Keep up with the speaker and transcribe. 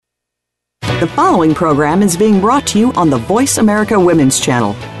The following program is being brought to you on the Voice America Women's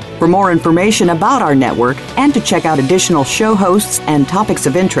Channel. For more information about our network and to check out additional show hosts and topics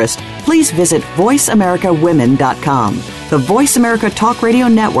of interest, please visit voiceamericawomen.com. The Voice America Talk Radio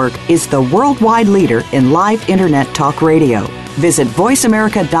Network is the worldwide leader in live Internet talk radio. Visit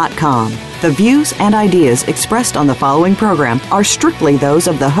voiceamerica.com. The views and ideas expressed on the following program are strictly those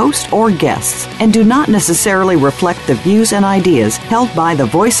of the host or guests and do not necessarily reflect the views and ideas held by the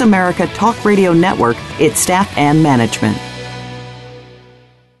Voice America Talk Radio Network, its staff, and management.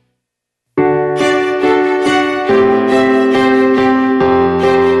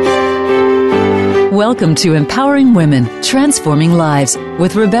 Welcome to Empowering Women, Transforming Lives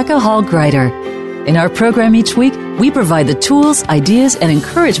with Rebecca Hall-Gruyter. In our program each week, we provide the tools, ideas, and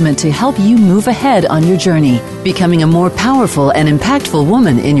encouragement to help you move ahead on your journey, becoming a more powerful and impactful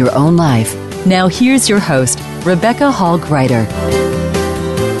woman in your own life. Now here's your host, Rebecca Hall-Gruyter.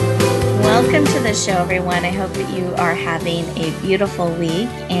 Welcome to the show, everyone. I hope that you are having a beautiful week.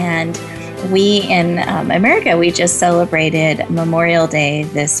 And we in America, we just celebrated Memorial Day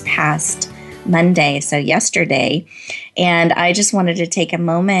this past Monday, so yesterday. And I just wanted to take a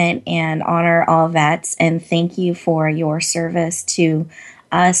moment and honor all vets and thank you for your service to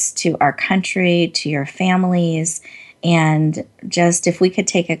us, to our country, to your families. And just if we could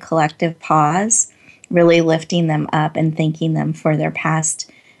take a collective pause, really lifting them up and thanking them for their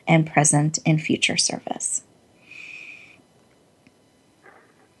past and present and future service.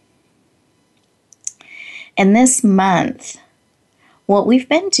 And this month, what we've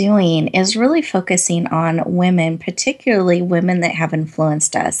been doing is really focusing on women, particularly women that have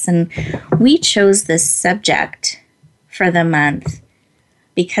influenced us. And we chose this subject for the month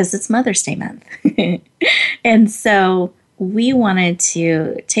because it's Mother's Day month. And so we wanted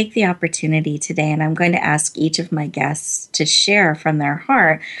to take the opportunity today, and I'm going to ask each of my guests to share from their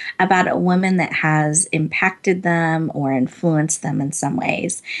heart about a woman that has impacted them or influenced them in some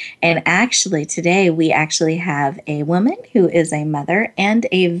ways. And actually today we actually have a woman who is a mother and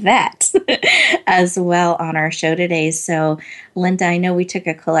a vet as well on our show today. So Linda, I know we took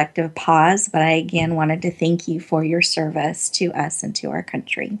a collective pause, but I again wanted to thank you for your service to us and to our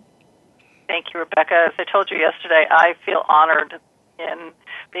country. Thank you, Rebecca. As I told you yesterday, I feel honored in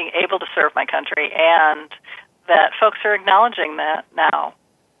being able to serve my country and that folks are acknowledging that now.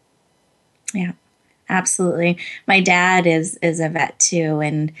 Yeah, absolutely. My dad is a vet too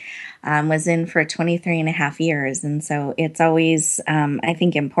and was in for 23 and a half years. And so it's always, I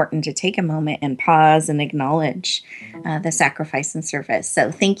think, important to take a moment and pause and acknowledge the sacrifice and service.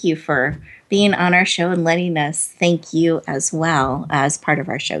 So thank you for being on our show and letting us thank you as well as part of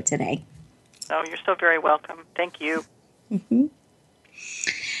our show today. Oh, you're so very welcome. Thank you. Mm-hmm.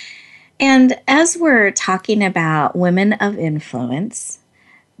 And as we're talking about women of influence,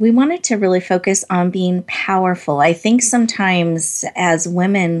 we wanted to really focus on being powerful. I think sometimes as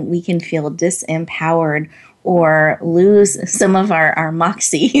women, we can feel disempowered or lose some of our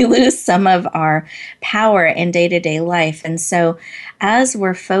moxie, lose some of our power in day-to-day life. And so as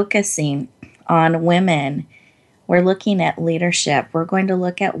we're focusing on women, we're looking at leadership. We're going to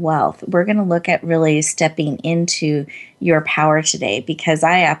look at wealth. We're going to look at really stepping into your power today because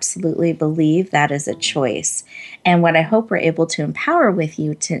I absolutely believe that is a choice. And what I hope we're able to empower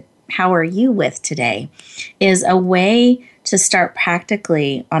you with today is a way to start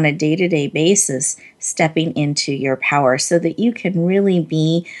practically on a day-to-day basis stepping into your power so that you can really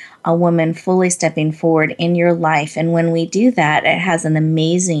be a woman fully stepping forward in your life. And when we do that, it has an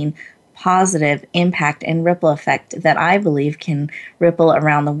amazing positive impact and ripple effect that I believe can ripple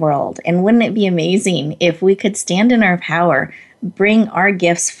around the world. And wouldn't it be amazing if we could stand in our power, bring our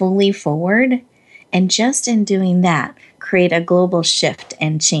gifts fully forward, and just in doing that, create a global shift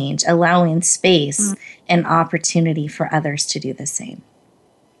and change, allowing space and opportunity for others to do the same.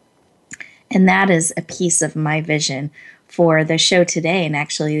 And that is a piece of my vision for the show today, and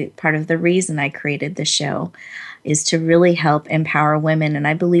actually part of the reason I created the show is to really help empower women. And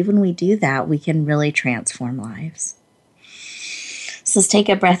I believe when we do that, we can really transform lives. So let's take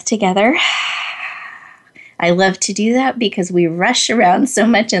a breath together. I love to do that because we rush around so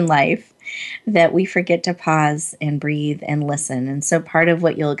much in life that we forget to pause and breathe and listen. And so part of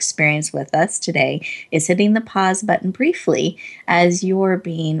what you'll experience with us today is hitting the pause button briefly as you're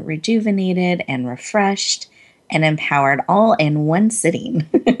being rejuvenated and refreshed and empowered all in one sitting.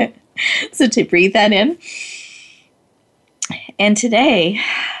 So to breathe that in. And today,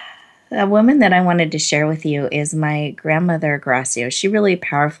 a woman that I wanted to share with you is my grandmother, Gracio. She really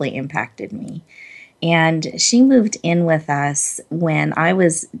powerfully impacted me. And she moved in with us when I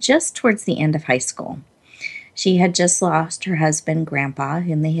was just towards the end of high school. She had just lost her husband, Grandpa,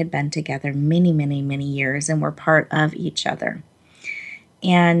 and they had been together many, many, many years and were part of each other.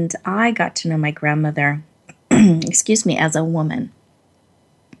 And I got to know my grandmother, as a woman,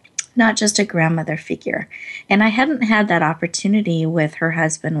 not just a grandmother figure. And I hadn't had that opportunity with her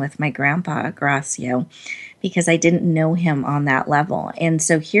husband, with my grandpa, Gracio, because I didn't know him on that level. And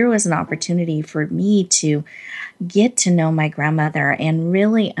so here was an opportunity for me to get to know my grandmother and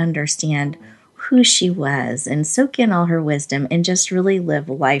really understand who she was and soak in all her wisdom and just really live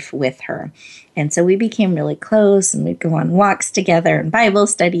life with her. And so we became really close, and we'd go on walks together and Bible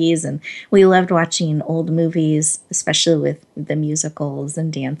studies, and we loved watching old movies, especially with the musicals,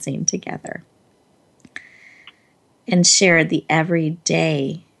 and dancing together, and shared the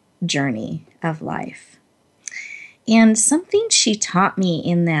everyday journey of life. And something she taught me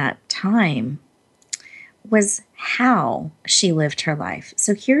in that time was how she lived her life.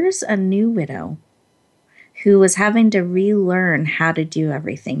 So here's a new widow who was having to relearn how to do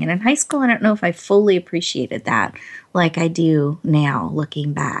everything. And in high school, I don't know if I fully appreciated that like I do now,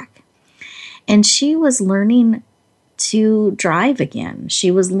 looking back. And she was learning to drive again. She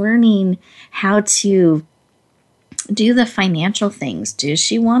was learning how to do the financial things. Does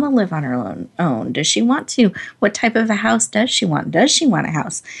she want to live on her own? Does she want to? What type of a house does she want? Does she want a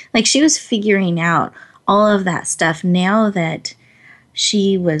house? Like, she was figuring out all of that stuff now that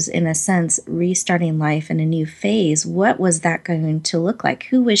she was, in a sense, restarting life in a new phase. What was that going to look like?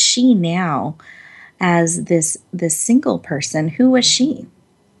 Who was she now as this single person? Who was she?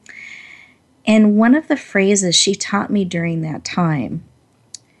 And one of the phrases she taught me during that time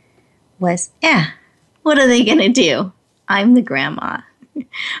was, what are they going to do? I'm the grandma.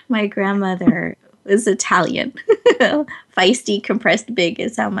 My grandmother was Italian. Feisty, compressed big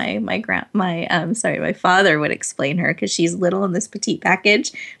is how my father would explain her, because she's little in this petite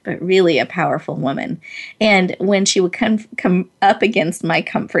package, but really a powerful woman. And when she would come up against my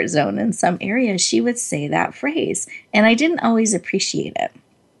comfort zone in some areas, she would say that phrase. And I didn't always appreciate it.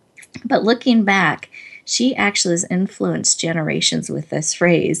 But looking back, she actually has influenced generations with this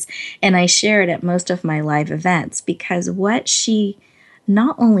phrase. And I share it at most of my live events, because what she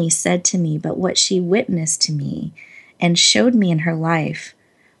not only said to me, but what she witnessed to me and showed me in her life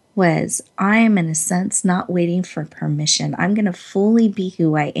was, I am, in a sense, not waiting for permission. I'm going to fully be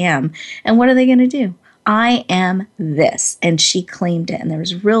who I am. And what are they going to do? I am this. And she claimed it. And there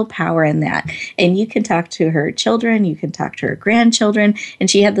was real power in that. And you can talk to her children, you can talk to her grandchildren. And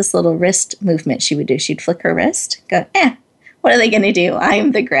she had this little wrist movement she would do. She'd flick her wrist, go, what are they going to do?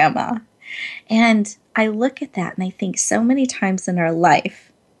 I'm the grandma. And I look at that and I think, so many times in our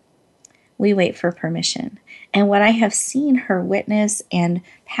life, we wait for permission. And what I have seen her witness and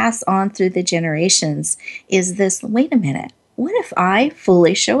pass on through the generations is this, wait a minute, what if I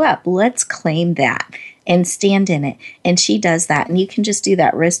fully show up? Let's claim that and stand in it. And she does that. And you can just do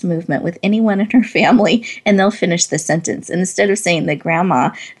that wrist movement with anyone in her family and they'll finish the sentence. And instead of saying the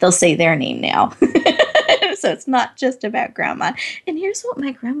grandma, they'll say their name now. So it's not just about grandma. And here's what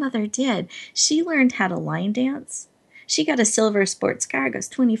my grandmother did. She learned how to line dance. She got a silver sports car, goes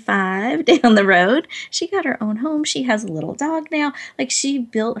 25 down the road. She got her own home. She has a little dog now. Like, she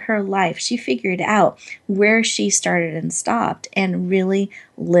built her life. She figured out where she started and stopped and really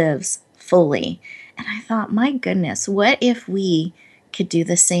lives fully. And I thought, my goodness, what if we could do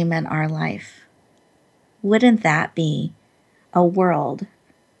the same in our life? Wouldn't that be a world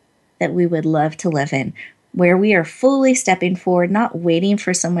that we would love to live in, where we are fully stepping forward, not waiting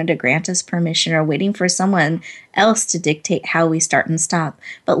for someone to grant us permission or waiting for someone else to dictate how we start and stop.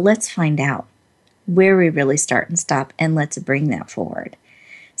 But let's find out where we really start and stop, and let's bring that forward.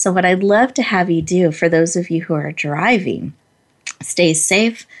 So what I'd love to have you do, for those of you who are driving, stay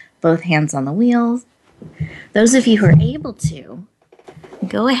safe, both hands on the wheels. Those of you who are able to,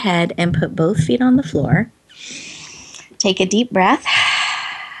 go ahead and put both feet on the floor. Take a deep breath.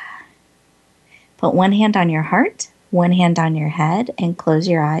 Put one hand on your heart, one hand on your head, and close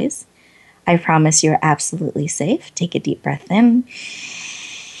your eyes. I promise you're absolutely safe. Take a deep breath in.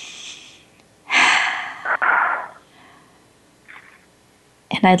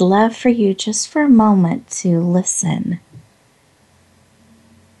 And I'd love for you, just for a moment, to listen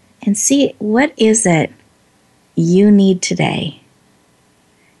and see, what is it you need today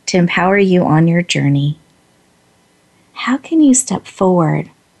to empower you on your journey? How can you step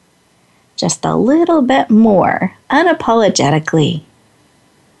forward just a little bit more, unapologetically,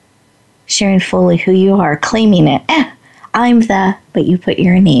 sharing fully who you are, claiming it? I'm the, but you put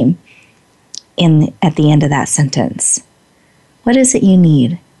your name in at the end of that sentence. What is it you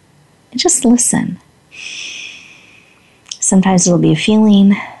need? And just listen. Sometimes it'll be a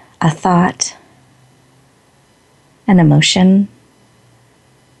feeling, a thought, an emotion,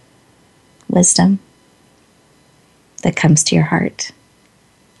 wisdom that comes to your heart.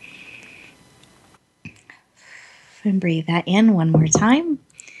 And breathe that in one more time.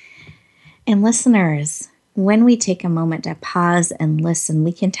 And listeners, when we take a moment to pause and listen,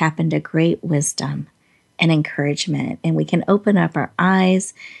 we can tap into great wisdom and encouragement, and we can open up our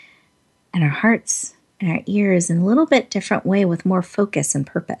eyes and our hearts and our ears in a little bit different way with more focus and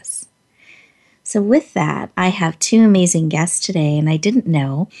purpose. So with that, I have two amazing guests today, and I didn't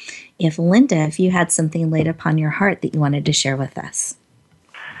know if Linda, if you had something laid upon your heart that you wanted to share with us.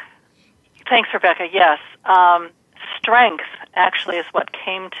 Thanks, Rebecca. Yes. Strength actually is what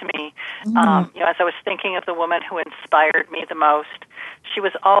came to me. As I was thinking of the woman who inspired me the most, she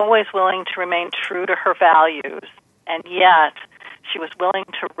was always willing to remain true to her values, and yet she was willing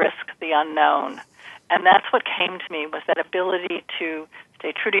to risk the unknown. And that's what came to me, was that ability to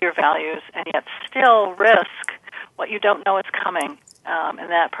stay true to your values and yet still risk what you don't know is coming. And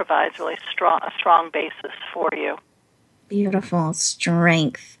that provides really a strong basis for you. Beautiful.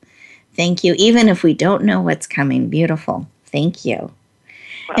 Strength. Thank you. Even if we don't know what's coming. Beautiful. Thank you.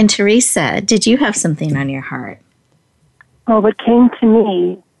 Well, and Teresa, did you have something on your heart? Well, what came to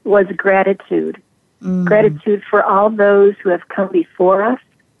me was gratitude. Gratitude for all those who have come before us,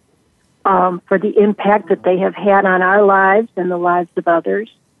 for the impact that they have had on our lives and the lives of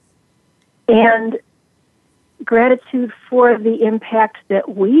others, and gratitude for the impact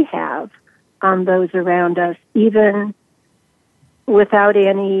that we have on those around us, even without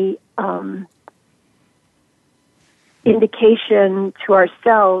any indication to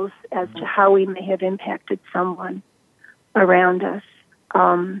ourselves as to how we may have impacted someone around us.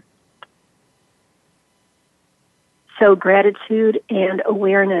 So gratitude and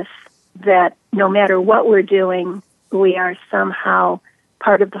awareness that no matter what we're doing, we are somehow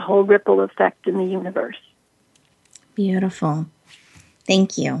part of the whole ripple effect in the universe. Beautiful.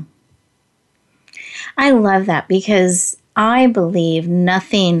 Thank you. I love that because I believe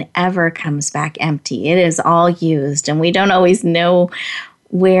nothing ever comes back empty. It is all used, and we don't always know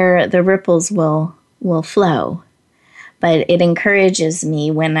where the ripples will flow. But it encourages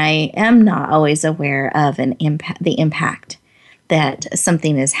me when I am not always aware of the impact that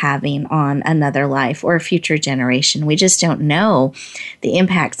something is having on another life or a future generation. We just don't know the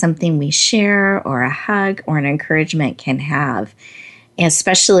impact something we share or a hug or an encouragement can have,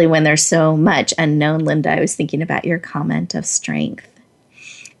 especially when there's so much unknown. Linda, I was thinking about your comment of strength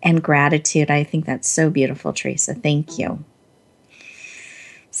and gratitude. I think that's so beautiful, Teresa. Thank you.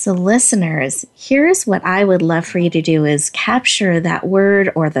 So listeners, here's what I would love for you to do is capture that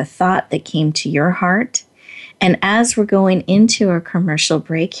word or the thought that came to your heart. And as we're going into our commercial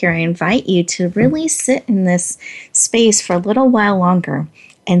break here, I invite you to really sit in this space for a little while longer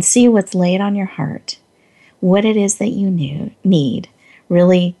and see what's laid on your heart, what it is that you need,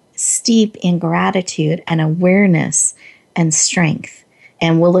 really steep in gratitude and awareness and strength.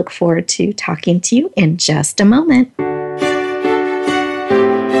 And we'll look forward to talking to you in just a moment.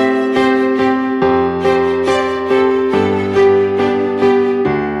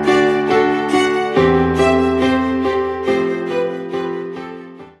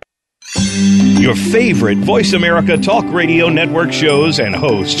 Your favorite Voice America Talk Radio Network shows and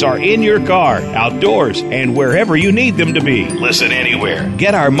hosts are in your car, outdoors, and wherever you need them to be. Listen anywhere.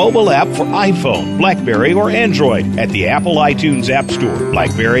 Get our mobile app for iPhone, BlackBerry, or Android at the Apple iTunes App Store,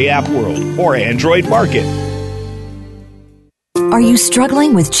 BlackBerry App World, or Android Market. Are you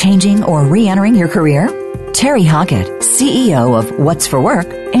struggling with changing or re-entering your career? Terry Hockett, CEO of What's for Work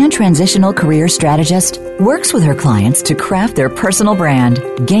and transitional career strategist, works with her clients to craft their personal brand,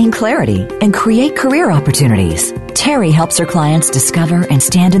 gain clarity, and create career opportunities. Terry helps her clients discover and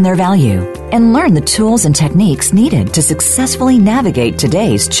stand in their value and learn the tools and techniques needed to successfully navigate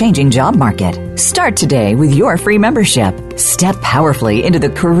today's changing job market. Start today with your free membership. Step powerfully into the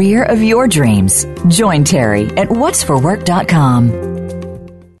career of your dreams. Join Terry at whatsforwork.com.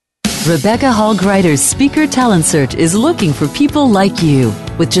 Rebecca Hall-Griter's Speaker Talent Search is looking for people like you.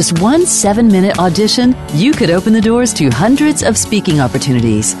 With just one 7-minute audition, you could open the doors to hundreds of speaking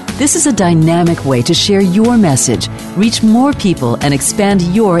opportunities. This is a dynamic way to share your message, reach more people, and expand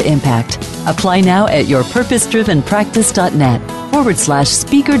your impact. Apply now at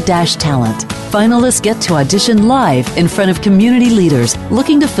yourpurposedrivenpractice.net/speaker-talent. Finalists get to audition live in front of community leaders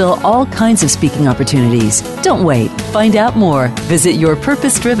looking to fill all kinds of speaking opportunities. Don't wait. Find out more. Visit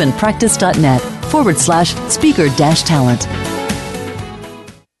yourpurposedrivenpractice.net/speaker-talent.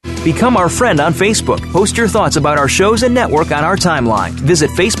 Become our friend on Facebook. Post your thoughts about our shows and network on our timeline. Visit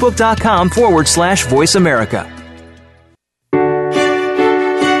facebook.com/Voice America.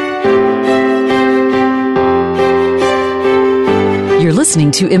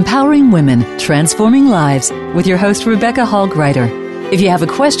 listening to Empowering Women, Transforming Lives with your host, Rebecca Hall-Gruyter. If you have a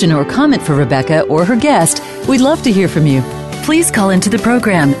question or comment for Rebecca or her guest, we'd love to hear from you. Please call into the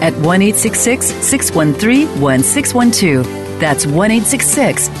program at 1-866-613-1612. That's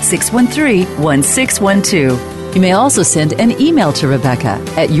 1-866-613-1612. You may also send an email to Rebecca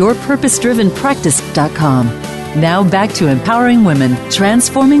at yourpurposedrivenpractice.com. Now back to Empowering Women,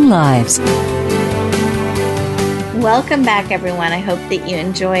 Transforming Lives. Welcome back, everyone. I hope that you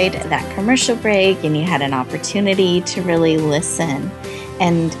enjoyed that commercial break and you had an opportunity to really listen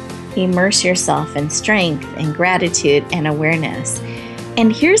and immerse yourself in strength and gratitude and awareness.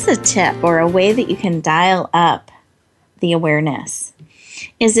 And here's a tip or a way that you can dial up the awareness.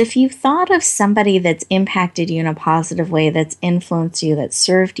 Is if you've thought of somebody that's impacted you in a positive way, that's influenced you, that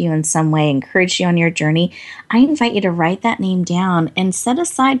served you in some way, encouraged you on your journey, I invite you to write that name down and set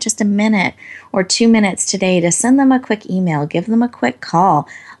aside just a minute or 2 minutes today to send them a quick email, give them a quick call,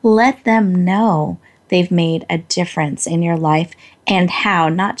 let them know they've made a difference in your life and how.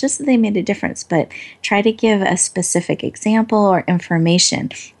 Not just that they made a difference, but try to give a specific example or information.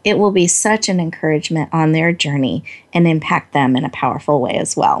 It will be such an encouragement on their journey and impact them in a powerful way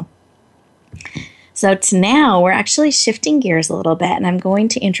as well. So to now, we're actually shifting gears a little bit, and I'm going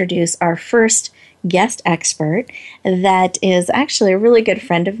to introduce our first guest expert that is actually a really good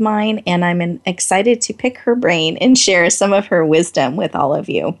friend of mine, and I'm excited to pick her brain and share some of her wisdom with all of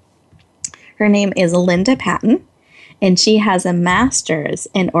you. Her name is Linda Patton, and she has a master's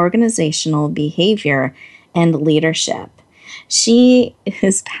in organizational behavior and leadership. She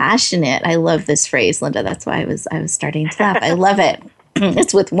is passionate. I love this phrase, Linda. That's why I was starting to laugh. I love it.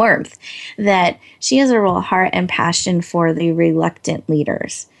 It's with warmth. That she has a real heart and passion for the reluctant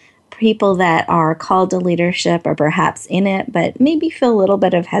leaders. People that are called to leadership or perhaps in it, but maybe feel a little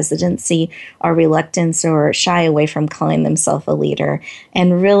bit of hesitancy or reluctance or shy away from calling themselves a leader,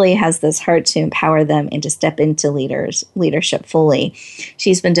 and really has this heart to empower them and to step into leadership fully.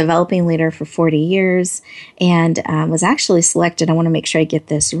 She's been developing leader for 40 years and was actually selected, I want to make sure I get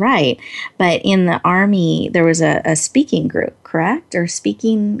this right, but in the Army, there was a speaking group, correct? Or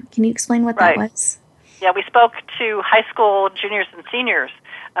speaking, can you explain what that was? Yeah, we spoke to high school juniors and seniors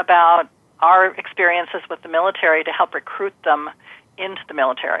about our experiences with the military to help recruit them into the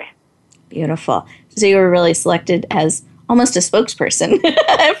military. Beautiful. So you were really selected as almost a spokesperson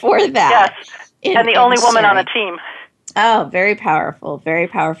for that. Yes, and the only woman on a team. Oh, very powerful, very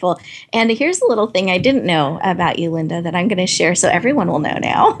powerful. And here's a little thing I didn't know about you, Linda, that I'm going to share so everyone will know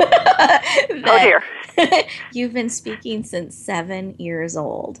now. Oh, dear. You've been speaking since 7 years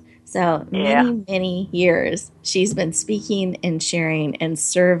old. So many years she's been speaking and sharing and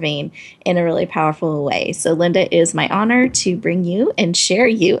serving in a really powerful way. So Linda, it is my honor to bring you and share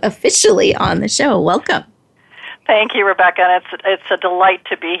you officially on the show. Welcome. Thank you, Rebecca. And it's a delight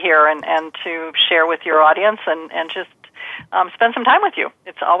to be here and to share with your audience and just spend some time with you.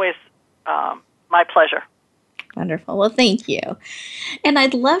 It's always my pleasure. Wonderful. Well, thank you. And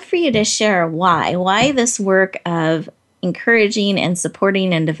I'd love for you to share why this work of encouraging and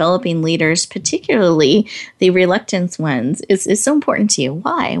supporting and developing leaders, particularly the reluctant ones, is so important to you.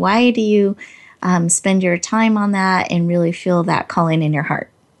 Why? Why do you spend your time on that and really feel that calling in your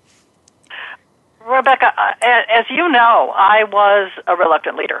heart? Rebecca, as you know, I was a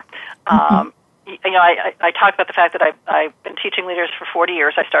reluctant leader. I talk about the fact that I've been teaching leaders for 40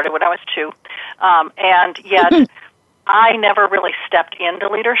 years. I started when I was 2. And yet I never really stepped into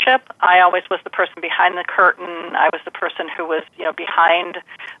leadership. I always was the person behind the curtain. I was the person who was, behind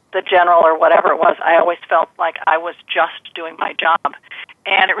the general or whatever it was. I always felt like I was just doing my job.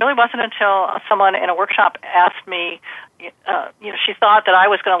 And it really wasn't until someone in a workshop asked me, she thought that I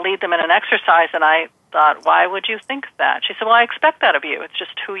was going to lead them in an exercise, and I thought, why would you think that? She said, well, I expect that of you. It's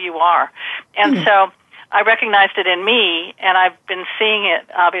just who you are. And so I recognized it in me, and I've been seeing it,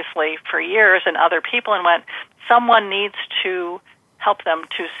 obviously, for years in other people, and went, someone needs to help them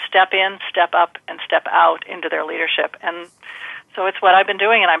to step in, step up, and step out into their leadership. And so it's what I've been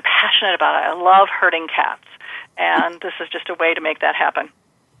doing, and I'm passionate about it. I love herding cats, and this is just a way to make that happen.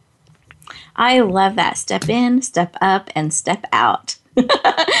 I love that. Step in, step up, and step out.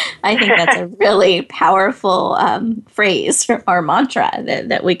 I think that's a really powerful phrase or mantra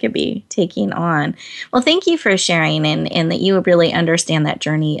that we could be taking on. Well, thank you for sharing and that you really understand that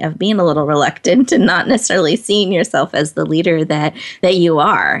journey of being a little reluctant and not necessarily seeing yourself as the leader that you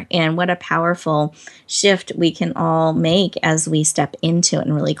are. And what a powerful shift we can all make as we step into it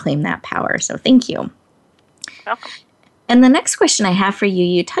and really claim that power. So thank you. Welcome. And the next question I have for you,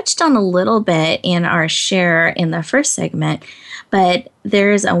 you touched on a little bit in our share in the first segment, but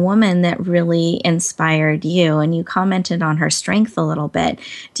there's a woman that really inspired you, and you commented on her strength a little bit.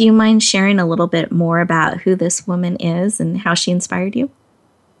 Do you mind sharing a little bit more about who this woman is and how she inspired you?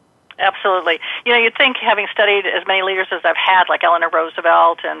 Absolutely. You'd think, having studied as many leaders as I've had, like Eleanor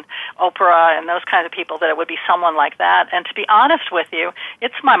Roosevelt and Oprah and those kinds of people, that it would be someone like that. And to be honest with you,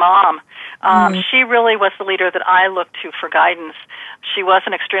 it's my mom. She really was the leader that I looked to for guidance. She was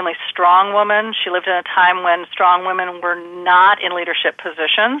an extremely strong woman. She lived in a time when strong women were not in leadership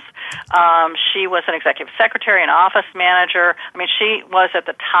positions. She was an executive secretary, an office manager. I mean, she was at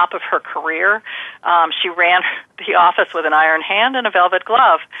the top of her career. She ran the office with an iron hand and a velvet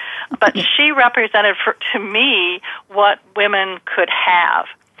glove. But she represented, to me, what women could have.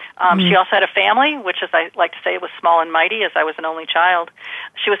 She also had a family, which, as I like to say, was small and mighty, as I was an only child.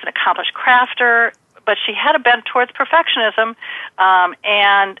 She was an accomplished crafter, but she had a bent towards perfectionism,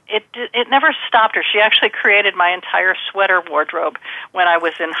 and it never stopped her. She actually created my entire sweater wardrobe when I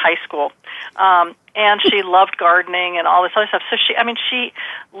was in high school, and she loved gardening and all this other stuff. So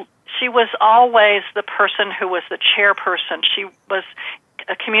she was always the person who was the chairperson. She was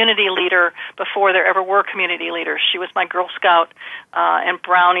a community leader before there ever were community leaders. She was my Girl Scout and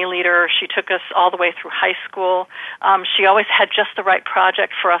Brownie leader. She took us all the way through high school. She always had just the right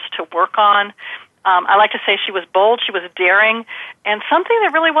project for us to work on. I like to say she was bold, she was daring, and something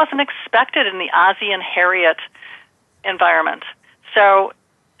that really wasn't expected in the Ozzie and Harriet environment. So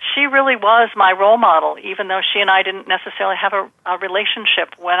she really was my role model, even though she and I didn't necessarily have a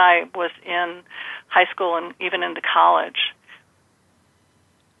relationship when I was in high school and even into college.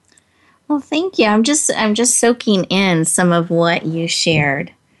 Well, thank you. I'm just soaking in some of what you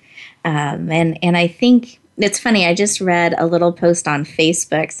shared, and I think it's funny. I just read a little post on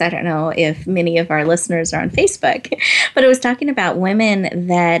Facebook. So I don't know if many of our listeners are on Facebook, but it was talking about women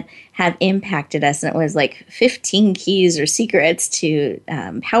that have impacted us, and it was like 15 keys or secrets to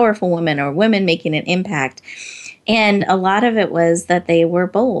powerful women or women making an impact. And a lot of it was that they were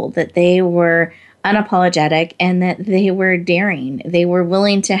bold, that they were unapologetic, and that they were daring. They were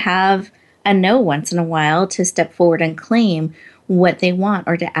willing to have a no once in a while, to step forward and claim what they want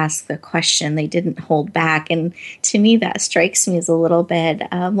or to ask the question. They didn't hold back. And to me, that strikes me as a little bit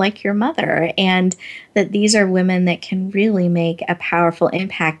like your mother, and that these are women that can really make a powerful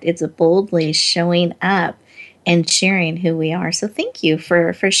impact. It's boldly showing up and sharing who we are. So thank you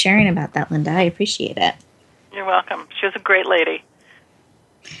for sharing about that, Linda. I appreciate it. You're welcome. She was a great lady.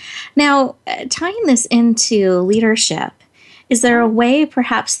 Now, tying this into leadership, is there a way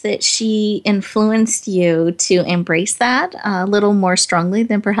perhaps that she influenced you to embrace that a little more strongly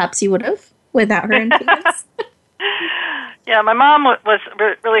than perhaps you would have without her influence? Yeah, my mom was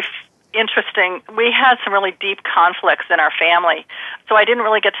really interesting. We had some really deep conflicts in our family, so I didn't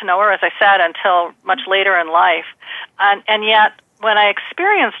really get to know her, as I said, until much later in life. And yet, when I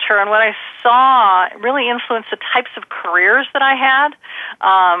experienced her and what I saw really influenced the types of careers that I had,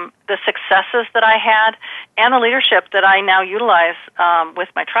 the successes that I had, and the leadership that I now utilize with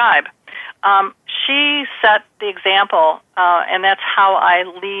my tribe. She set the example, and that's how I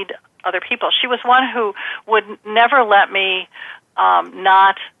lead other people. She was one who would never let me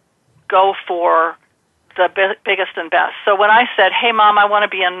not go for the biggest and best. So when I said, "Hey, Mom, I want to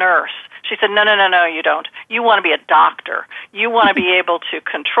be a nurse," she said, no, you don't. You want to be a doctor. You want to be able to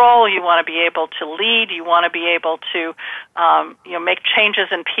control. You want to be able to lead. You want to be able to make changes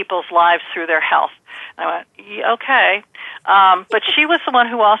in people's lives through their health. And I went, okay. But she was the one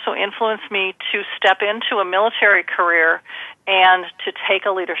who also influenced me to step into a military career and to take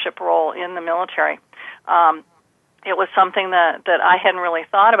a leadership role in the military. It was something that I hadn't really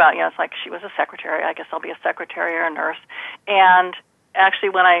thought about. It's like she was a secretary. I guess I'll be a secretary or a nurse. And actually,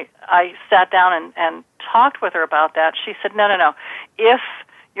 when I sat down and talked with her about that, she said, no. If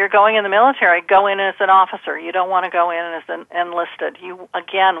you're going in the military, go in as an officer. You don't want to go in as an enlisted. You,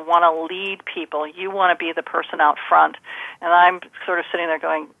 again, want to lead people. You want to be the person out front. And I'm sort of sitting there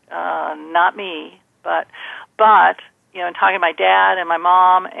going, not me. But and talking to my dad and my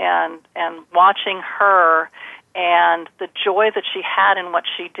mom and watching her and the joy that she had in what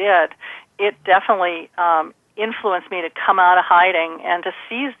she did, it definitely influenced me to come out of hiding and to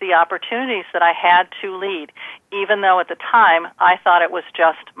seize the opportunities that I had to lead, even though at the time I thought it was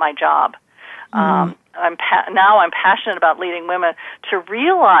just my job. Now I'm passionate about leading women to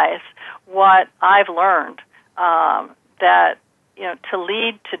realize what I've learned, that to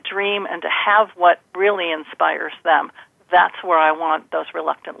lead, to dream, and to have what really inspires them. That's where I want those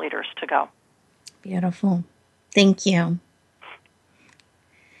reluctant leaders to go. Beautiful. Thank you.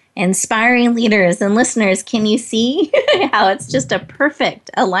 Inspiring leaders. And listeners, can you see how it's just a perfect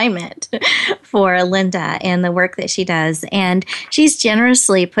alignment for Linda and the work that she does? And she's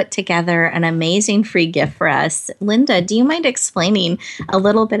generously put together an amazing free gift for us. Linda, do you mind explaining a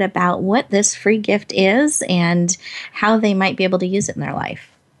little bit about what this free gift is and how they might be able to use it in their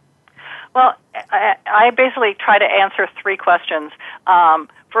life? Well, I basically try to answer three questions.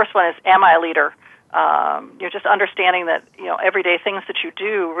 First one is, am I a leader? You're just understanding that, everyday things that you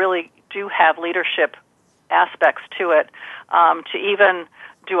do really do have leadership aspects to it. To even,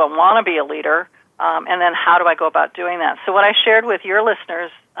 do I want to be a leader? And then how do I go about doing that? So what I shared with your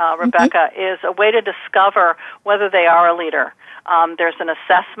listeners, Rebecca, is a way to discover whether they are a leader. There's an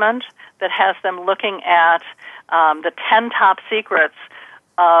assessment that has them looking at the 10 top secrets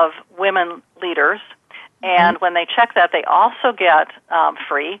of women leaders. And when they check that, they also get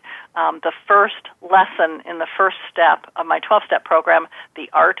free the first lesson in the first step of my 12-step program, The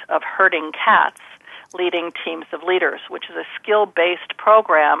Art of Herding Cats, Leading Teams of Leaders, which is a skill-based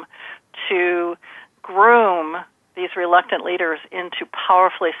program to groom these reluctant leaders into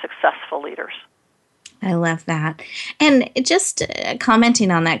powerfully successful leaders. I love that. And just commenting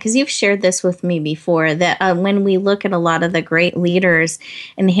on that, because you've shared this with me before, that when we look at a lot of the great leaders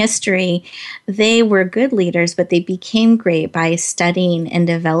in history, they were good leaders, but they became great by studying and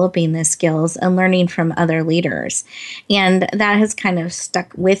developing the skills and learning from other leaders. And that has kind of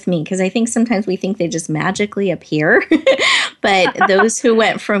stuck with me, because I think sometimes we think they just magically appear, but those who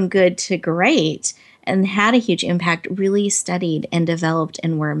went from good to great and had a huge impact really studied and developed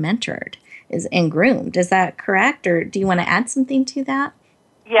and were mentored and groomed. Is that correct, or do you want to add something to that?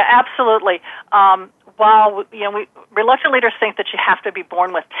 Yeah, absolutely. While reluctant leaders think that you have to be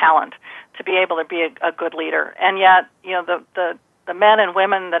born with talent to be able to be a good leader, and yet the men and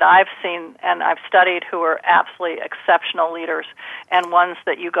women that I've seen and I've studied who are absolutely exceptional leaders, and ones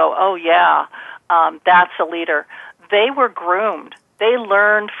that you go, oh yeah, that's a leader. They were groomed. They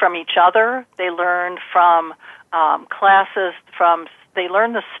learned from each other. They learned from classes, they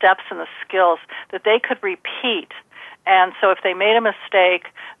learned the steps and the skills that they could repeat. And so if they made a mistake,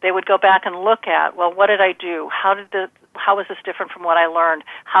 they would go back and look at, well, what did I do? How is this different from what I learned?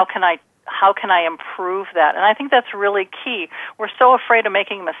 How can I improve that? And I think that's really key. We're so afraid of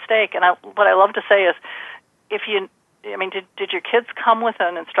making a mistake. And what I love to say is, did your kids come with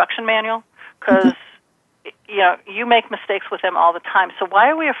an instruction manual? Because you make mistakes with them all the time. So why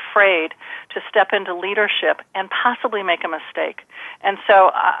are we afraid to step into leadership and possibly make a mistake? And so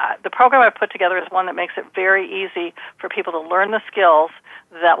the program I've put together is one that makes it very easy for people to learn the skills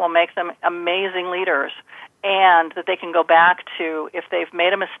that will make them amazing leaders, and that they can go back to if they've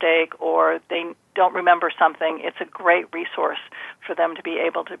made a mistake or they don't remember something. It's a great resource for them to be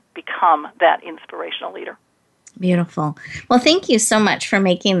able to become that inspirational leader. Beautiful. Well, thank you so much for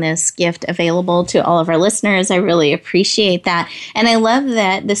making this gift available to all of our listeners. I really appreciate that. And I love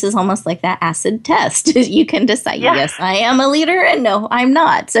that this is almost like that acid test. You can decide, yes, I am a leader, and no, I'm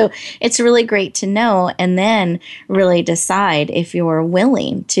not. So it's really great to know, and then really decide if you're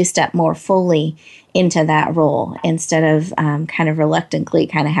willing to step more fully into that role instead of kind of reluctantly,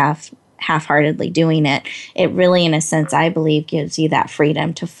 kind of half-heartedly doing it. It really, in a sense, I believe, gives you that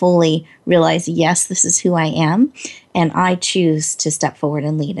freedom to fully realize, yes, this is who I am, and I choose to step forward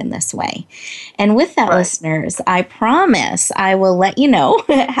and lead in this way. And with that, listeners, I promise I will let you know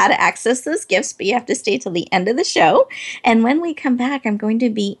how to access those gifts, but you have to stay till the end of the show. And when we come back, I'm going to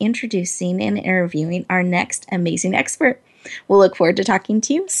be introducing and interviewing our next amazing expert. We'll look forward to talking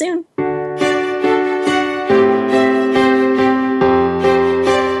to you soon.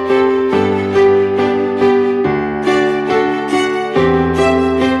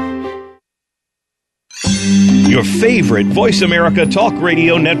 Your favorite Voice America Talk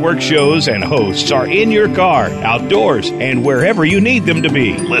Radio Network shows and hosts are in your car, outdoors, and wherever you need them to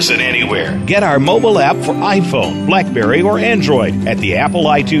be. Listen anywhere. Get our mobile app for iPhone, BlackBerry, or Android at the Apple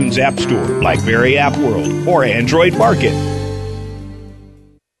iTunes App Store, BlackBerry App World, or Android Market.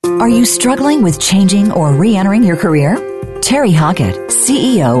 Are you struggling with changing or re-entering your career? Terry Hockett,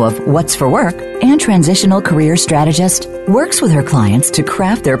 CEO of What's for Work and transitional career strategist, works with her clients to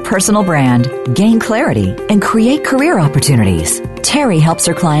craft their personal brand, gain clarity, and create career opportunities. Terry helps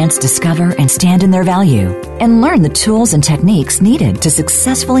her clients discover and stand in their value and learn the tools and techniques needed to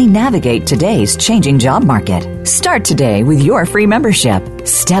successfully navigate today's changing job market. Start today with your free membership.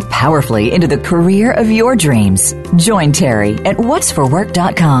 Step powerfully into the career of your dreams. Join Terry at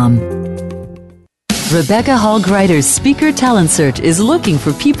whatsforwork.com. Rebecca Hall Greider's Speaker Talent Search is looking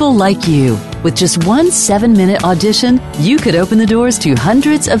for people like you. With just one 7-minute audition, you could open the doors to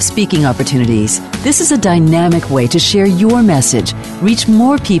hundreds of speaking opportunities. This is a dynamic way to share your message, reach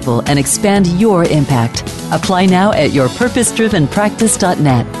more people, and expand your impact. Apply now at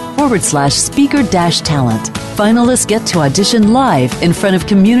yourpurposedrivenpractice.net/speaker-talent. Finalists get to audition live in front of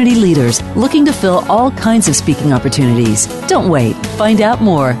community leaders looking to fill all kinds of speaking opportunities. Don't wait. Find out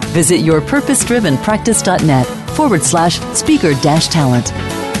more. Visit yourpurposedrivenpractice.net/speaker-talent.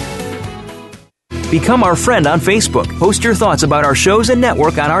 Become our friend on Facebook. Post your thoughts about our shows and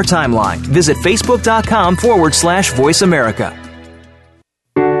network on our timeline. Visit facebook.com/Voice America.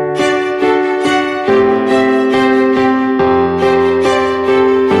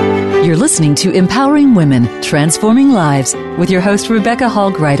 You're listening to Empowering Women, Transforming Lives with your host, Rebecca Hall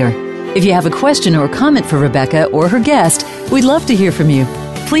Greider. If you have a question or comment for Rebecca or her guest, we'd love to hear from you.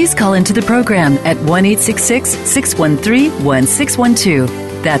 Please call into the program at 1-866-613-1612.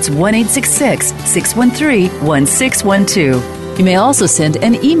 That's 1-866-613-1612. You may also send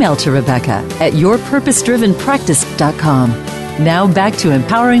an email to Rebecca at yourpurposedrivenpractice.com. Now back to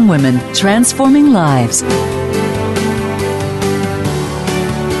Empowering Women, Transforming Lives.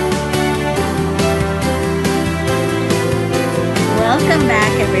 Welcome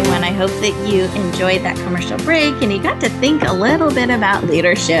back, everyone. I hope that you enjoyed that commercial break and you got to think a little bit about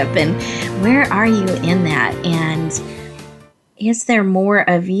leadership and where are you in that, and is there more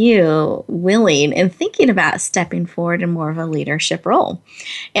of you willing and thinking about stepping forward in more of a leadership role?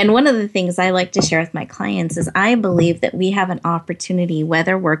 And one of the things I like to share with my clients is I believe that we have an opportunity,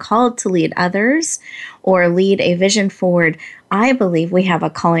 whether we're called to lead others or lead a vision forward, I believe we have a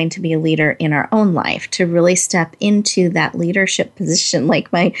calling to be a leader in our own life, to really step into that leadership position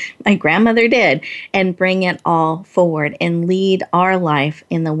like my grandmother did and bring it all forward and lead our life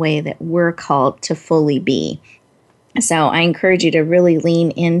in the way that we're called to fully be. So I encourage you to really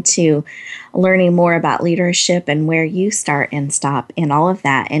lean into learning more about leadership and where you start and stop in all of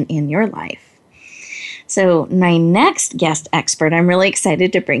that and in your life. So my next guest expert, I'm really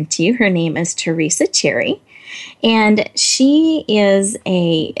excited to bring to you. Her name is Teresa Cherry. And she is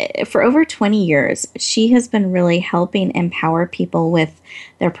for over 20 years, she has been really helping empower people with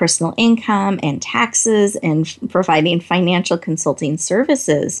their personal income and taxes and providing financial consulting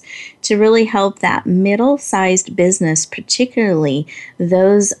services to really help that middle-sized business, particularly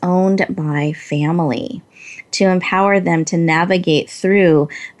those owned by family, to empower them to navigate through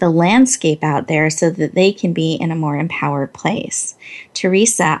the landscape out there so that they can be in a more empowered place.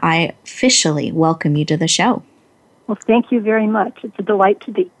 Teresa, I officially welcome you to the show. Well, thank you very much. It's a delight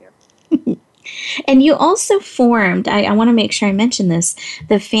to be here. And you also formed, I want to make sure I mention this,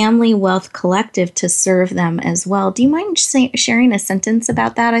 the Family Wealth Collective to serve them as well. Do you mind sharing a sentence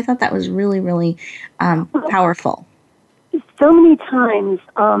about that? I thought that was really, really powerful. So many times,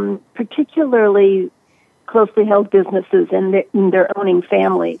 particularly closely held businesses and their owning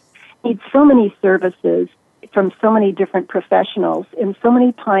families need so many services from so many different professionals, and so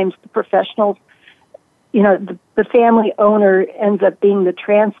many times the professionals, the family owner ends up being the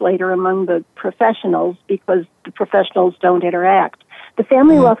translator among the professionals because the professionals don't interact. The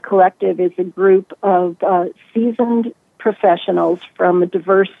Family Wealth Collective is a group of seasoned professionals from a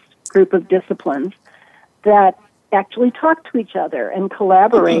diverse group of disciplines that actually talk to each other and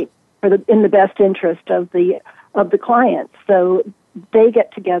collaborate in the best interest of the client. So they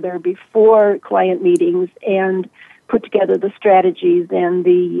get together before client meetings and put together the strategies and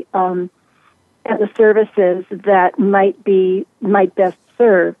the services that might best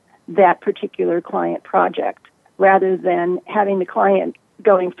serve that particular client project, rather than having the client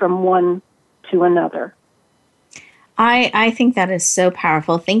going from one to another. I think that is so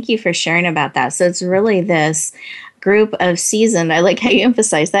powerful. Thank you for sharing about that. So it's really this group of seasoned, I like how you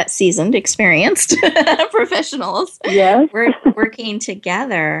emphasize that, seasoned, experienced professionals, yes, working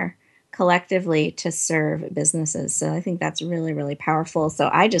together collectively to serve businesses. So I think that's really, really powerful. So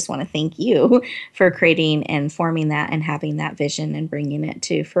I just want to thank you for creating and forming that and having that vision and bringing it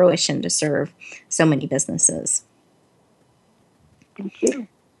to fruition to serve so many businesses. Thank you.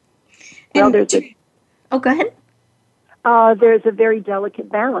 Well, go ahead. There's a very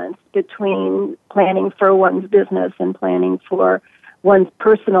delicate balance between planning for one's business and planning for one's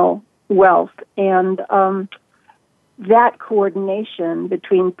personal wealth. And that coordination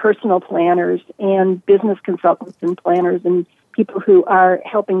between personal planners and business consultants and planners and people who are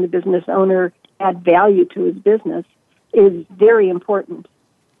helping the business owner add value to his business is very important.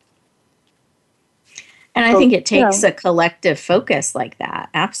 And I think it takes a collective focus like that.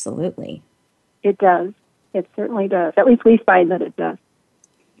 Absolutely. It does. It certainly does. At least we find that it does.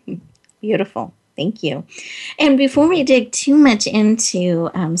 Beautiful. Thank you. And before we dig too much into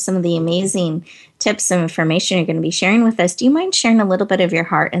some of the amazing tips and information you're going to be sharing with us, do you mind sharing a little bit of your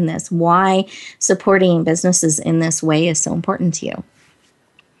heart in this? Why supporting businesses in this way is so important to you?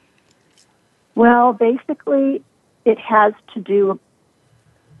 Well, basically, it has to do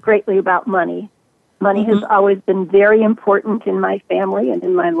greatly about money. Money has always been very important in my family and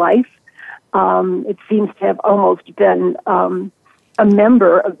in my life. It seems to have almost been a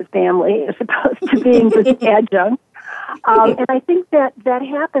member of the family as opposed to being just adjunct. And I think that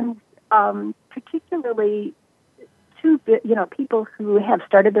happens particularly to people who have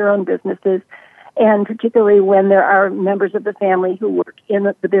started their own businesses, and particularly when there are members of the family who work in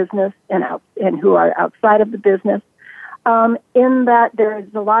the business and who are outside of the business. In that there's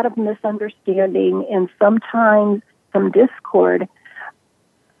a lot of misunderstanding and sometimes some discord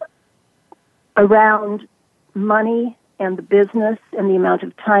around money and the business and the amount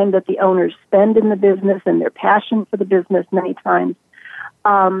of time that the owners spend in the business and their passion for the business many times.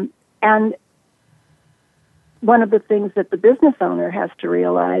 And one of the things that the business owner has to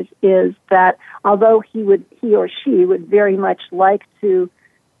realize is that although he or she would very much like to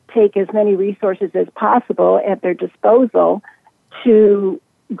take as many resources as possible at their disposal to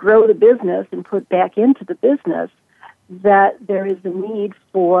grow the business and put back into the business, that there is a need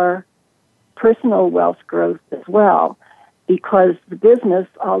for personal wealth growth as well, because the business,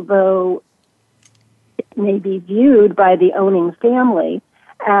 although it may be viewed by the owning family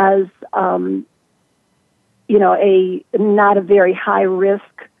as not a very high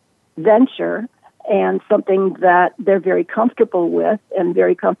risk venture and something that they're very comfortable with and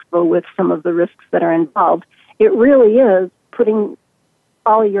very comfortable with some of the risks that are involved, it really is putting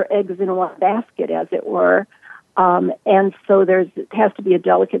all your eggs in one basket, as it were. And so it has to be a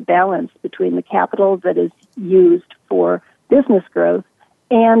delicate balance between the capital that is used for business growth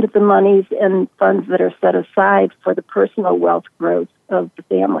and the monies and funds that are set aside for the personal wealth growth of the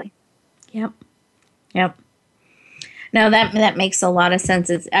family. Yep. No, that makes a lot of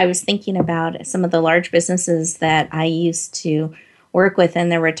sense. I was thinking about some of the large businesses that I used to work with in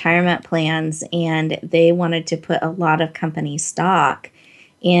their retirement plans, and they wanted to put a lot of company stock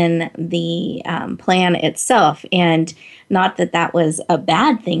in the plan itself. And not that was a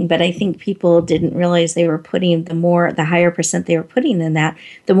bad thing, but I think people didn't realize they were putting the higher percent they were putting in that,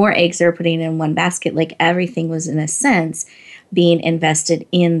 the more eggs they were putting in one basket. Like everything was, in a sense, being invested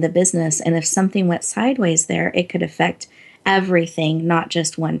in the business. And if something went sideways there, it could affect everything, not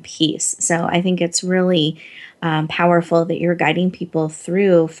just one piece. So I think it's really powerful that you're guiding people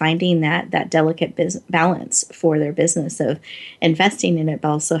through finding that delicate balance for their business of investing in it, but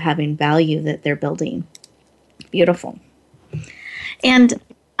also having value that they're building. Beautiful. And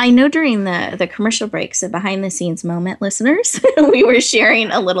I know during the commercial breaks, a behind-the-scenes moment, listeners, we were sharing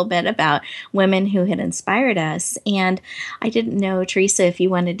a little bit about women who had inspired us. And I didn't know, Teresa, if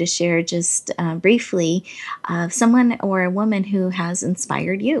you wanted to share just briefly someone or a woman who has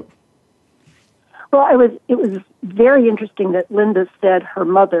inspired you. Well, it was very interesting that Linda said her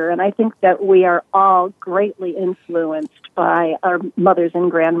mother, and I think that we are all greatly influenced by our mothers and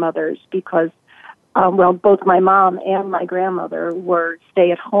grandmothers because both my mom and my grandmother were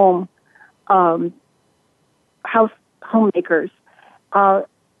stay-at-home homemakers. But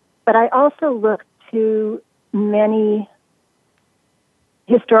I also looked to many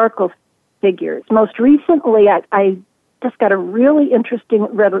historical figures. Most recently, I just got a really interesting,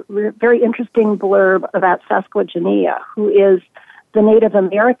 very interesting blurb about Sasquatchania, who is the Native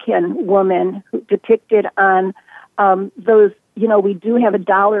American woman who depicted on those. We do have a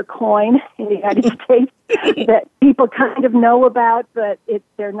dollar coin in the United States that people kind of know about, but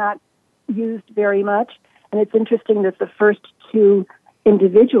they're not used very much. And it's interesting that the first two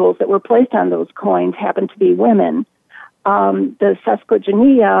individuals that were placed on those coins happened to be women. The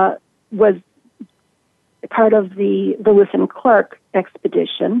Sasquatchania was part of the Lewis and Clark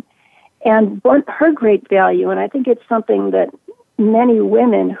expedition. And her great value, and I think it's something that many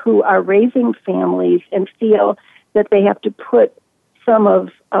women who are raising families and feel that they have to put some of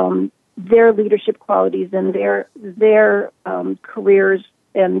their leadership qualities and their careers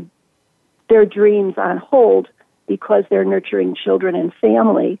and their dreams on hold because they're nurturing children and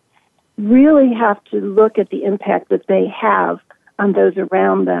family, really have to look at the impact that they have on those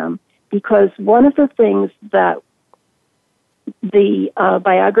around them. Because one of the things that the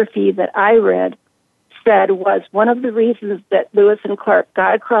biography that I read said was one of the reasons that Lewis and Clark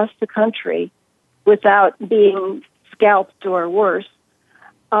got across the country without being scalped or worse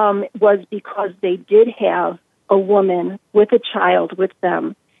was because they did have a woman with a child with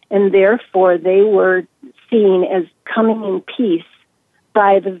them, and therefore they were seen as coming in peace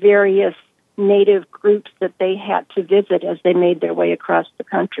by the various Native groups that they had to visit as they made their way across the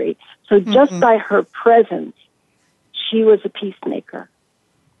country. So just by her presence, she was a peacemaker.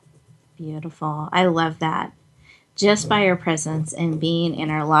 Beautiful. I love that. Just by her presence and being in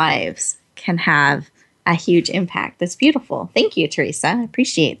our lives can have a huge impact. That's beautiful. Thank you, Teresa. I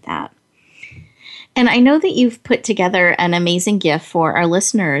appreciate that. And I know that you've put together an amazing gift for our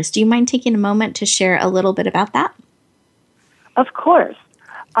listeners. Do you mind taking a moment to share a little bit about that? Of course.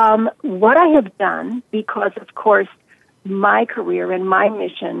 What I have done, because, of course, my career and my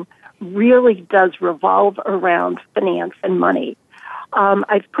mission really does revolve around finance and money,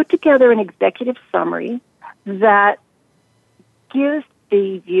 I've put together an executive summary that gives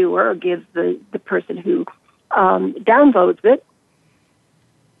the viewer, or gives the person who downloads it,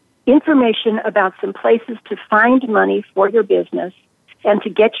 information about some places to find money for your business and to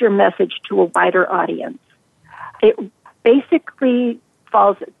get your message to a wider audience. It basically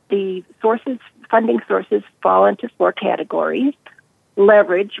funding sources fall into 4 categories: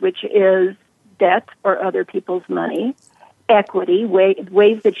 leverage, which is debt or other people's money; equity,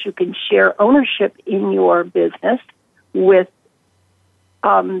 ways that you can share ownership in your business with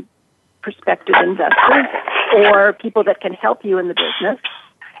prospective investors or people that can help you in the business;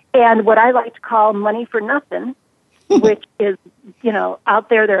 and what I like to call money for nothing, which is, out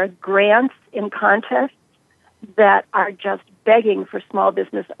there are grants and contests that are just begging for small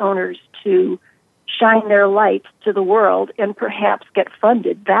business owners to shine their light to the world and perhaps get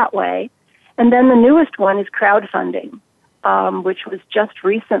funded that way. And then the newest one is crowdfunding, which was just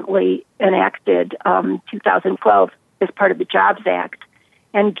recently enacted 2012 as part of the Jobs Act,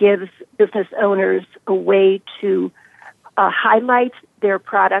 and gives business owners a way to highlight their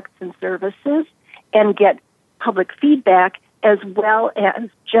products and services and get public feedback, as well as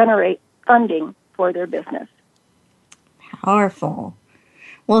generate funding for their business. Powerful.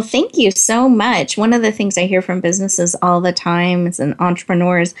 Well, thank you so much. One of the things I hear from businesses all the time and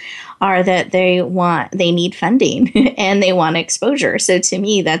entrepreneurs are that they need funding and they want exposure. So to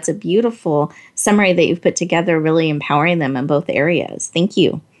me, that's a beautiful summary that you've put together, really empowering them in both areas. Thank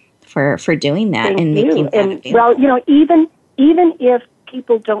you for doing that. Thank you. Making that available. Well, even if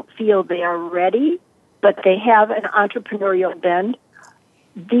people don't feel they are ready, but they have an entrepreneurial bend,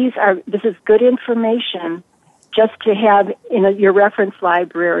 this is good information just to have in your reference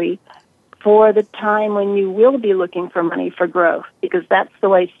library for the time when you will be looking for money for growth, because that's the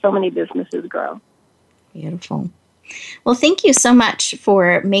way so many businesses grow. Beautiful. Well, thank you so much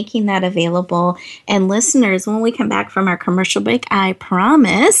for making that available. And listeners, when we come back from our commercial break, I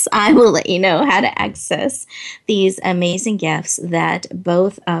promise I will let you know how to access these amazing gifts that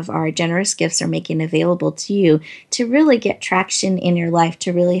both of our generous gifts are making available to you to really get traction in your life,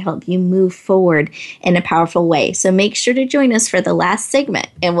 to really help you move forward in a powerful way. So make sure to join us for the last segment,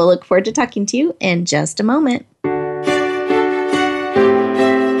 and we'll look forward to talking to you in just a moment.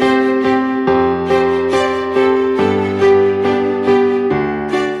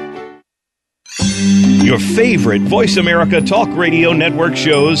 Your favorite Voice America Talk Radio Network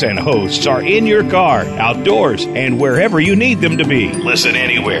shows and hosts are in your car, outdoors, and wherever you need them to be. Listen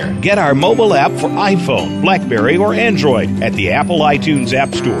anywhere. Get our mobile app for iPhone, BlackBerry, or Android at the Apple iTunes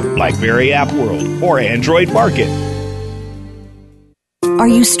App Store, BlackBerry App World, or Android Market. Are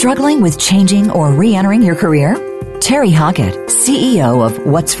you struggling with changing or re-entering your career? Terry Hockett, CEO of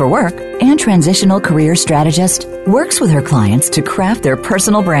What's for Work and transitional career strategist, works with her clients to craft their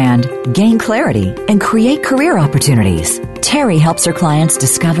personal brand, gain clarity, and create career opportunities. Terry helps her clients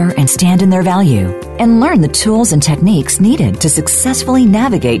discover and stand in their value and learn the tools and techniques needed to successfully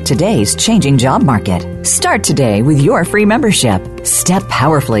navigate today's changing job market. Start today with your free membership. Step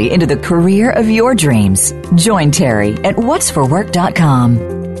powerfully into the career of your dreams. Join Terry at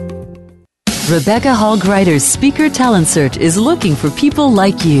whatsforwork.com. Rebecca Hall Greider's Speaker Talent Search is looking for people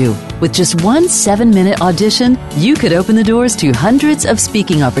like you. With just one 7-minute audition, you could open the doors to hundreds of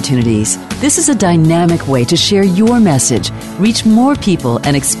speaking opportunities. This is a dynamic way to share your message, reach more people,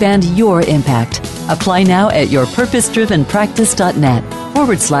 and expand your impact. Apply now at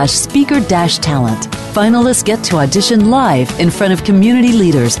yourpurposedrivenpractice.net/speaker-talent. Finalists get to audition live in front of community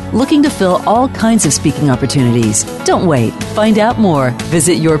leaders looking to fill all kinds of speaking opportunities. Don't wait. Find out more.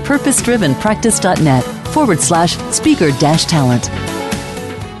 Visit yourpurposedrivenpractice.net/speaker-talent.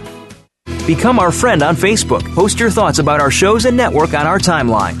 Become our friend on Facebook. Post your thoughts about our shows and network on our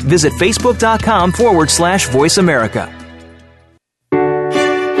timeline. Visit facebook.com/Voice America.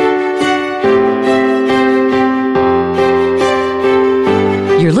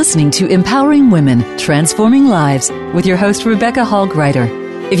 You're listening to Empowering Women, Transforming Lives with your host, Rebecca Hall Greider.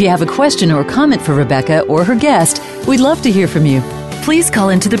 If you have a question or comment for Rebecca or her guest, we'd love to hear from you. please call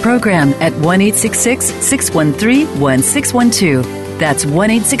into the program at 1-866-613-1612. That's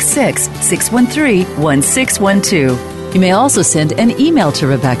 1-866-613-1612. You may also send an email to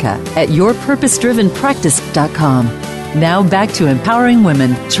Rebecca at yourpurposedrivenpractice.com. Now back to Empowering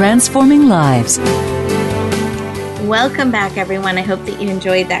Women, Transforming Lives. Welcome back, everyone. I hope that you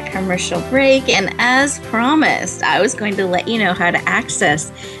enjoyed that commercial break. And as promised, I was going to let you know how to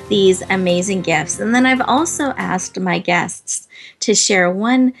access these amazing gifts. And then I've also asked my guests to share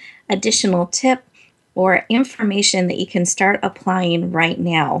one additional tip or information that you can start applying right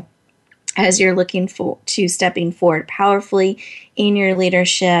now as you're looking to stepping forward powerfully in your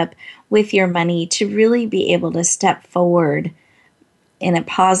leadership with your money to really be able to step forward in a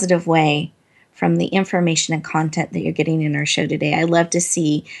positive way from the information and content that you're getting in our show today. I love to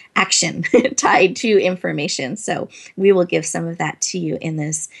see action tied to information. So we will give some of that to you in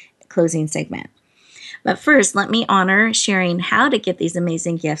this closing segment. But first, let me honor sharing how to get these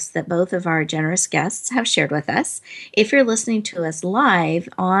amazing gifts that both of our generous guests have shared with us. If you're listening to us live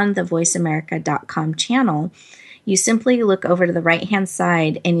on the voiceamerica.com channel, you simply look over to the right-hand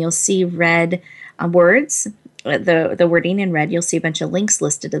side and you'll see red words, the wording in red. You'll see a bunch of links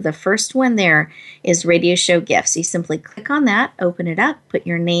listed. The first one there is radio show gifts. You simply click on that, open it up, put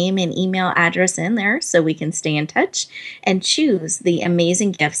your name and email address in there so we can stay in touch, and choose the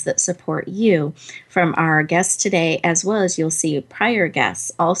amazing gifts that support you from our guests today, as well as you'll see prior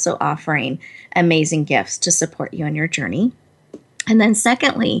guests also offering amazing gifts to support you on your journey. And then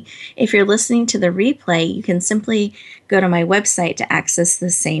secondly, if you're listening to the replay, you can simply go to my website to access the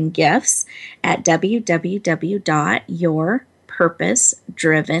same gifts at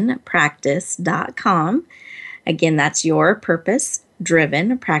www.yourpurposedrivenpractice.com. Again, that's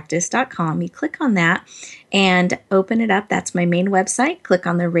yourpurposedrivenpractice.com. You click on that and open it up. That's my main website. Click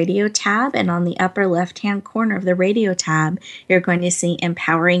on the radio tab, and on the upper left-hand corner of the radio tab, you're going to see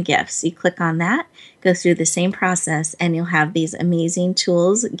Empowering Gifts. You click on that, go through the same process, and you'll have these amazing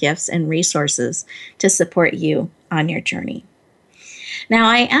tools, gifts, and resources to support you on your journey. Now,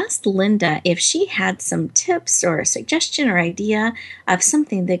 I asked Linda if she had some tips or a suggestion or idea of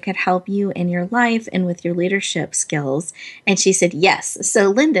something that could help you in your life and with your leadership skills, and she said yes. So,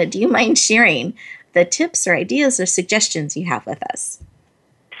 Linda, do you mind sharing the tips or ideas or suggestions you have with us?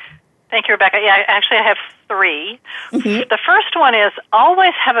 Thank you, Rebecca. Yeah, actually I have three. Mm-hmm. The first one is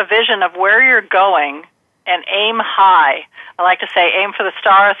always have a vision of where you're going and aim high. I like to say aim for the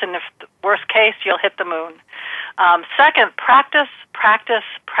stars, and if the worst case, you'll hit the moon. Second, practice, practice,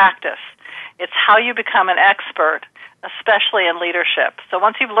 practice. It's how you become an expert, especially in leadership. So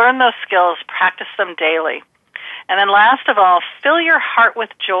once you've learned those skills, practice them daily. And then last of all, fill your heart with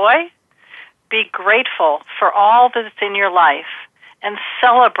joy. Be grateful for all that's in your life and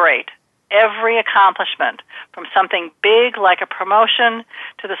celebrate every accomplishment, from something big like a promotion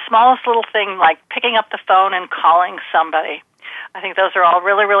to the smallest little thing like picking up the phone and calling somebody. I think those are all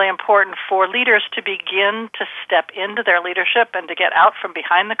really, really important for leaders to begin to step into their leadership and to get out from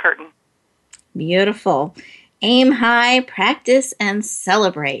behind the curtain. Beautiful. Aim high, practice, and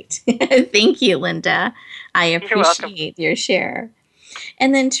celebrate. Thank you, Linda. I appreciate your share.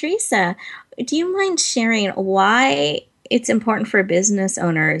 And then, Teresa, do you mind sharing why it's important for business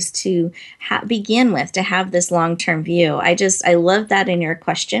owners to begin with, to have this long-term view? I love that in your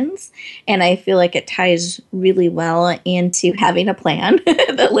questions, and I feel like it ties really well into having a plan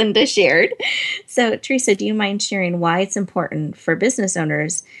that Linda shared. So, Teresa, do you mind sharing why it's important for business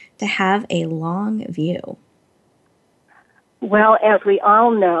owners to have a long view? Well, as we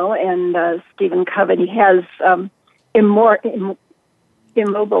all know, and Stephen Covey has immortalized,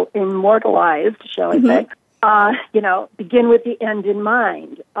 shall I say, begin with the end in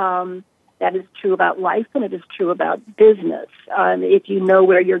mind. That is true about life, and it is true about business. If you know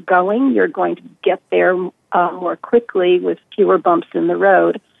where you're going, you're going to get there more quickly with fewer bumps in the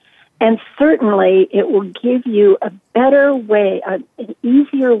road. And certainly it will give you a better way, an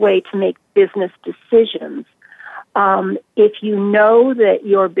easier way to make business decisions. If you know that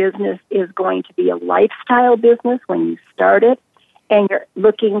your business is going to be a lifestyle business when you start it, and you're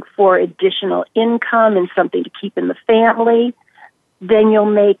looking for additional income and something to keep in the family, then you'll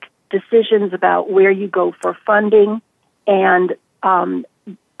make decisions about where you go for funding and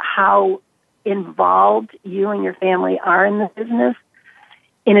how involved you and your family are in the business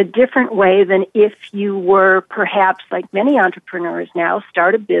in a different way than if you were perhaps, like many entrepreneurs now,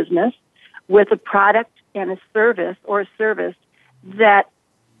 start a business with a product and a service or a service that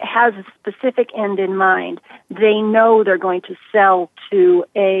has a specific end in mind. They know they're going to sell to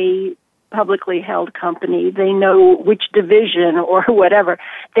a publicly held company. They know which division or whatever.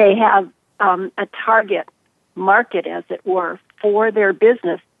 They have a target market, as it were, for their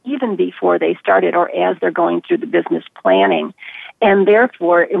business even before they started or as they're going through the business planning. And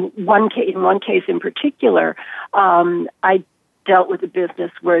therefore, in one case in particular, I dealt with a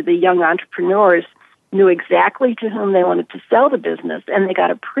business where the young entrepreneurs knew exactly to whom they wanted to sell the business, and they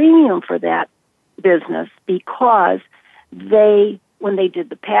got a premium for that business because when they did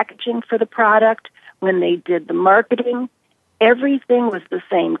the packaging for the product, when they did the marketing, everything was the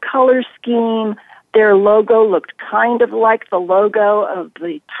same color scheme. Their logo looked kind of like the logo of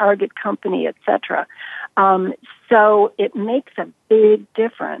the target company, etc. So it makes a big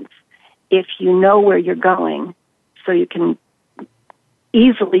difference if you know where you're going, so you can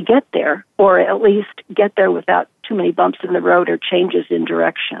easily get there, or at least get there without too many bumps in the road or changes in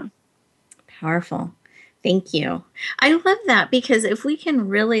direction. Powerful. Thank you. I love that, because if we can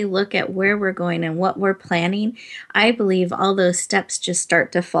really look at where we're going and what we're planning, I believe all those steps just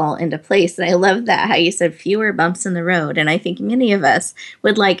start to fall into place. And I love that, how you said fewer bumps in the road. And I think many of us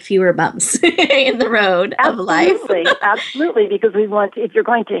would like fewer bumps in the road of life. Absolutely, because if you're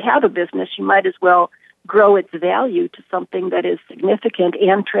going to have a business, you might as well grow its value to something that is significant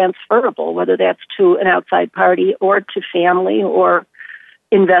and transferable, whether that's to an outside party or to family or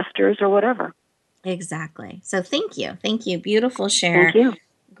investors or whatever. Exactly. So thank you. Thank you. Beautiful share. Thank you.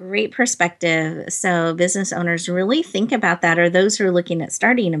 Great perspective. So business owners really think about that, or those who are looking at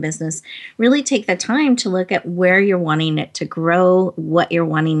starting a business, really take the time to look at where you're wanting it to grow, what you're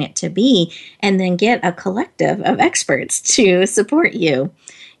wanting it to be, and then get a collective of experts to support you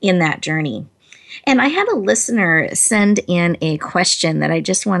in that journey. And I had a listener send in a question that I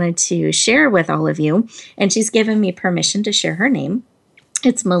just wanted to share with all of you, and she's given me permission to share her name.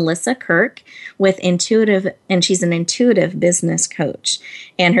 It's Melissa Kirk with Intuitive, and she's an intuitive business coach.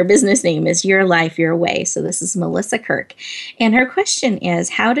 And her business name is Your Life, Your Way. So this is Melissa Kirk. And her question is,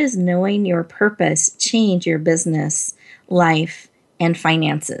 how does knowing your purpose change your business, life, and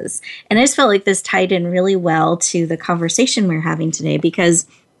finances? And I just felt like this tied in really well to the conversation we're having today, because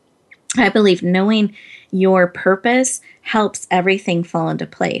I believe knowing your purpose helps everything fall into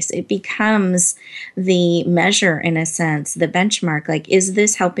place. It becomes the measure, in a sense, the benchmark. Like, is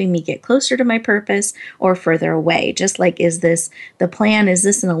this helping me get closer to my purpose or further away? Just like, is this the plan? Is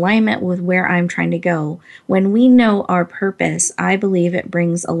this in alignment with where I'm trying to go? When we know our purpose, I believe it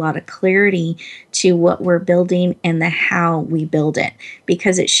brings a lot of clarity to what we're building and the how we build it,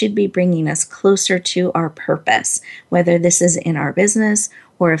 because it should be bringing us closer to our purpose, whether this is in our business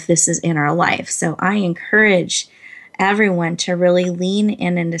or if this is in our life. So I encourage everyone to really lean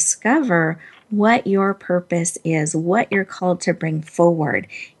in and discover what your purpose is, what you're called to bring forward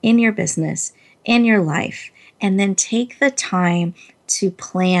in your business, in your life, and then take the time to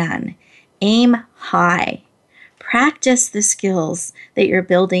plan, aim high, practice the skills that you're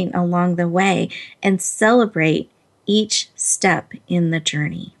building along the way, and celebrate each step in the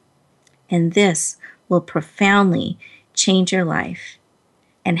journey. And this will profoundly change your life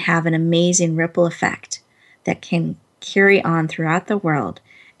and have an amazing ripple effect that can carry on throughout the world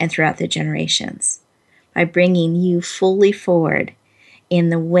and throughout the generations by bringing you fully forward in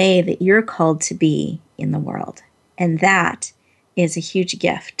the way that you're called to be in the world. And that is a huge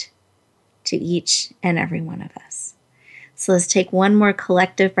gift to each and every one of us. So let's take one more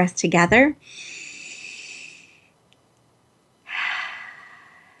collective breath together.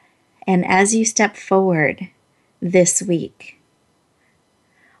 And as you step forward this week,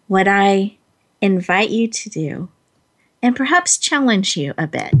 what I invite you to do, and perhaps challenge you a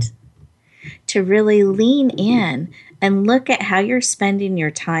bit, to really lean in and look at how you're spending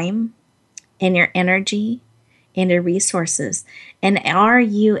your time and your energy and your resources. And are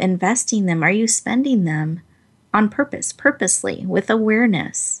you investing them? Are you spending them on purpose, purposely, with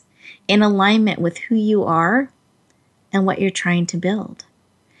awareness, in alignment with who you are and what you're trying to build?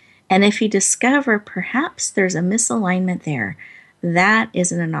 And if you discover perhaps there's a misalignment there, that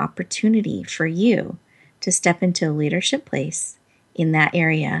is an opportunity for you to step into a leadership place in that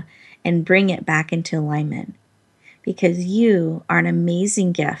area and bring it back into alignment, because you are an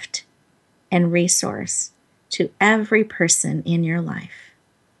amazing gift and resource to every person in your life.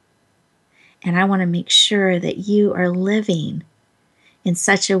 And I want to make sure that you are living in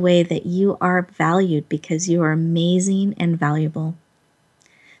such a way that you are valued, because you are amazing and valuable,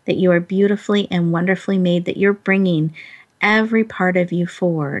 that you are beautifully and wonderfully made, that you're bringing every part of you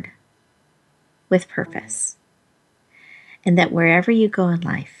forward with purpose. And that wherever you go in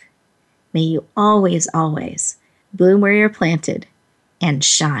life, may you always, always bloom where you're planted and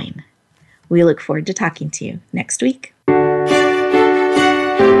shine. We look forward to talking to you next week.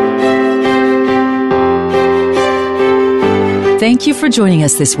 Thank you for joining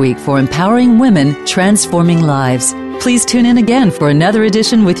us this week for Empowering Women, Transforming Lives. Please tune in again for another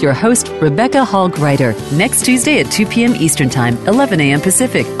edition with your host, Rebecca Hall-Gruyter, next Tuesday at 2 p.m. Eastern Time, 11 a.m.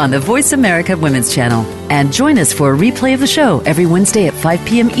 Pacific on the Voice America Women's Channel. And join us for a replay of the show every Wednesday at 5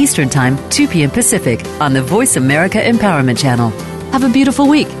 p.m. Eastern Time, 2 p.m. Pacific on the Voice America Empowerment Channel. Have a beautiful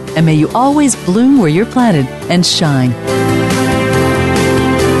week, and may you always bloom where you're planted and shine.